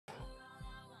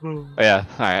Oh, yeah,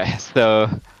 alright, so...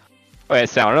 Okay,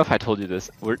 Sam, I don't know if I told you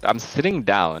this. I'm sitting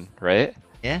down, right?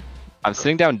 Yeah? I'm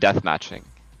sitting down death matching.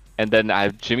 And then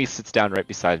Jimmy sits down right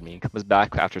beside me, comes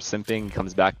back after simping,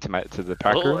 comes back to the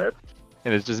prac room.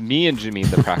 And it's just me and Jimmy in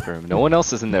the prac room. No one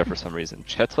else is in there for some reason.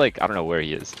 Chet's like, I don't know where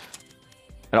he is.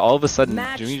 And all of a sudden,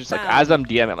 Jimmy just like, as I'm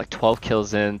DMing, I'm like 12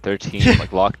 kills in, 13, I'm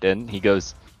like locked in. He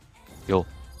goes, yo,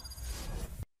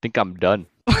 think I'm done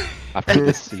after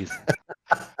this season.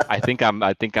 I think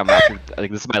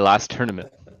this is my last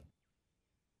tournament.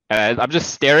 And I'm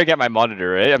just staring at my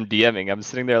monitor, right? I'm DMing. I'm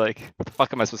sitting there like, what the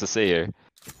fuck am I supposed to say here?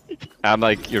 And I'm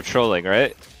like, you're trolling,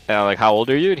 right? And I'm like, how old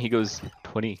are you? And he goes,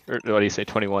 20. Or what do you say,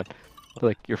 21? I'm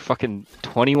like, you're fucking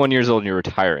 21 years old and you're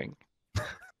retiring.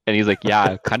 And he's like, yeah,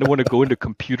 I kind of want to go into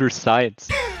computer science.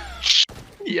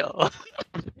 Yo.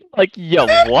 Like, yo,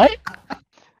 what?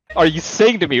 Are you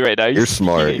saying to me right now? You're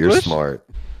smart. You're smart.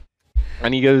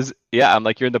 And he goes, yeah. I'm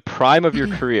like, you're in the prime of your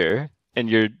career and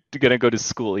you're gonna go to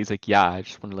school. He's like, yeah, I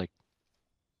just want to like,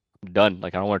 I'm done.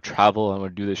 Like, I don't want to travel. I don't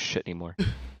want to do this shit anymore. And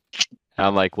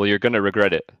I'm like, well, you're gonna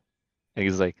regret it. And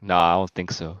he's like, nah, I don't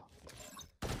think so.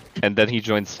 And then he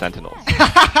joins Sentinels.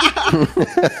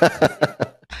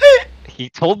 He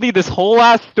told me this whole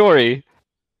ass story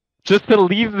just to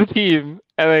leave the team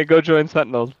and then go join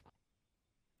Sentinels.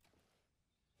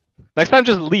 Next time,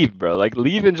 just leave, bro. Like,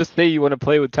 leave and just say you want to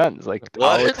play with 10s. Like,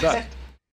 I'll accept.